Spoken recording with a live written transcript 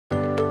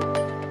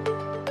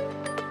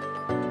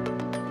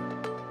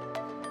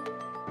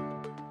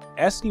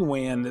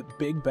SD-WAN, the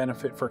big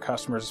benefit for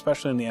customers,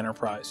 especially in the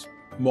enterprise,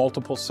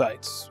 multiple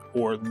sites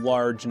or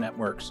large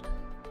networks,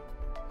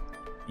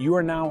 you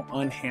are now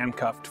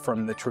unhandcuffed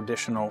from the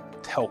traditional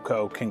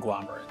telco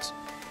conglomerates.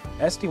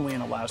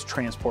 SD-WAN allows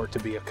transport to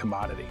be a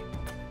commodity.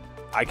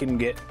 I can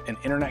get an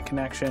internet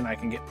connection, I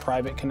can get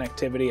private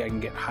connectivity, I can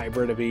get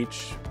hybrid of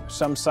each.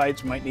 Some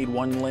sites might need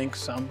one link,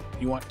 some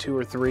you want 2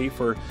 or 3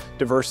 for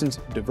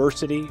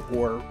diversity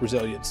or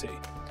resiliency.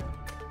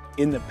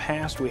 In the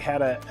past, we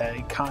had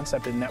a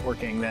concept in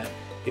networking that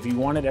if you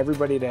wanted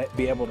everybody to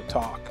be able to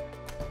talk,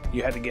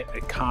 you had to get a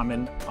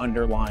common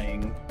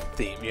underlying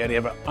theme. You had to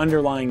have an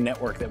underlying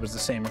network that was the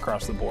same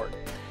across the board.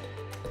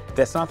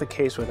 That's not the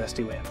case with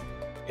SD-WAN.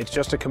 It's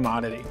just a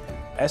commodity.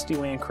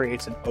 SD-WAN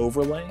creates an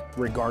overlay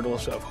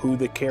regardless of who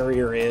the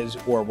carrier is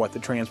or what the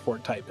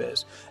transport type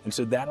is. And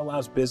so that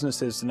allows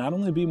businesses to not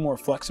only be more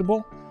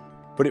flexible,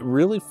 but it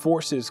really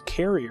forces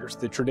carriers,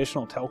 the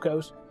traditional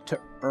telcos, to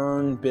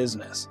earn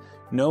business.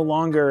 No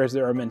longer is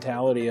there a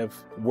mentality of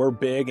we're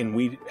big and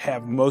we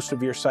have most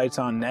of your sites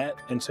on net,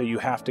 and so you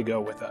have to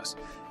go with us.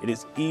 It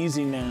is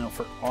easy now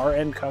for our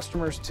end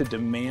customers to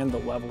demand the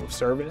level of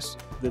service,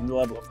 the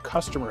level of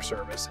customer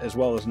service, as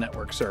well as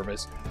network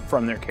service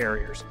from their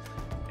carriers.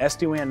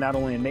 SD-WAN not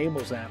only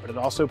enables that, but it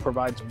also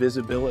provides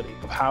visibility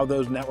of how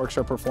those networks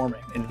are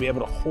performing and to be able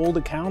to hold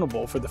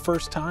accountable for the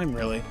first time,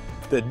 really,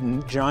 the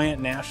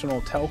giant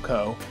national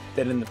telco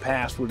that in the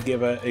past would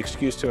give an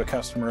excuse to a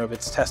customer of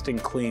it's testing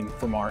clean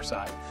from our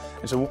side.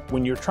 And so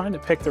when you're trying to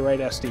pick the right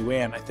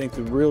SD-WAN, I think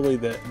really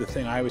the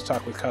thing I always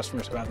talk with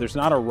customers about, there's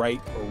not a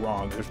right or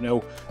wrong. There's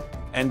no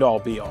end-all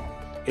be-all.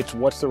 It's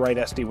what's the right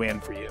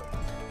SD-WAN for you.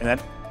 And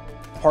that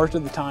part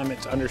of the time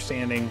it's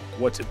understanding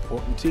what's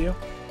important to you.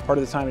 Part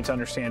of the time it's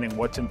understanding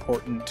what's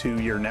important to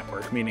your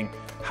network, meaning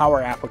how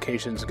are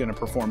applications going to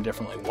perform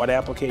differently? What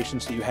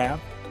applications do you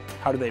have?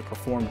 How do they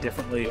perform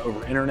differently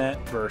over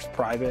internet versus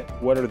private?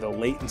 What are the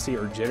latency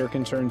or jitter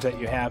concerns that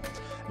you have?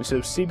 And so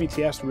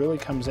CBTS really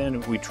comes in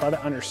and we try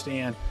to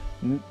understand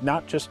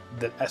not just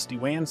the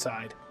SD-WAN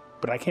side,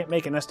 but I can't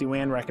make an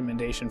SD-WAN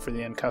recommendation for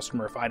the end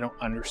customer if I don't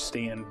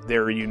understand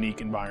their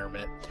unique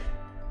environment.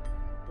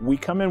 We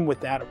come in with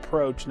that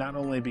approach not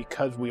only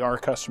because we are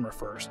customer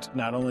first,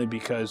 not only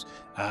because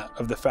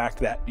of the fact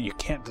that you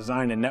can't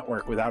design a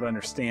network without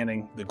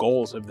understanding the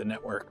goals of the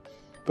network,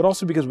 but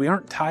also because we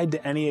aren't tied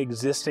to any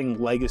existing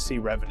legacy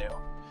revenue.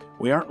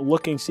 We aren't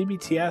looking,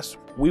 CBTS,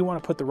 we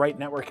want to put the right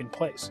network in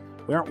place.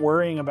 We aren't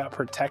worrying about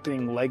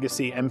protecting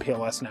legacy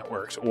MPLS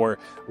networks or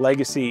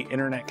legacy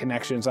internet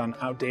connections on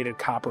outdated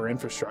copper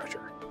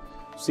infrastructure.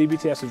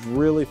 CBTS is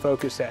really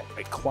focused at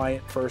a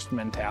client-first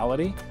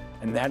mentality,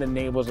 and that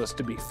enables us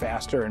to be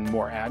faster and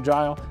more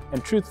agile,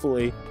 and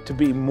truthfully, to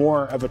be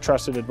more of a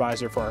trusted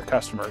advisor for our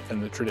customer than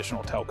the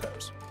traditional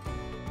telcos.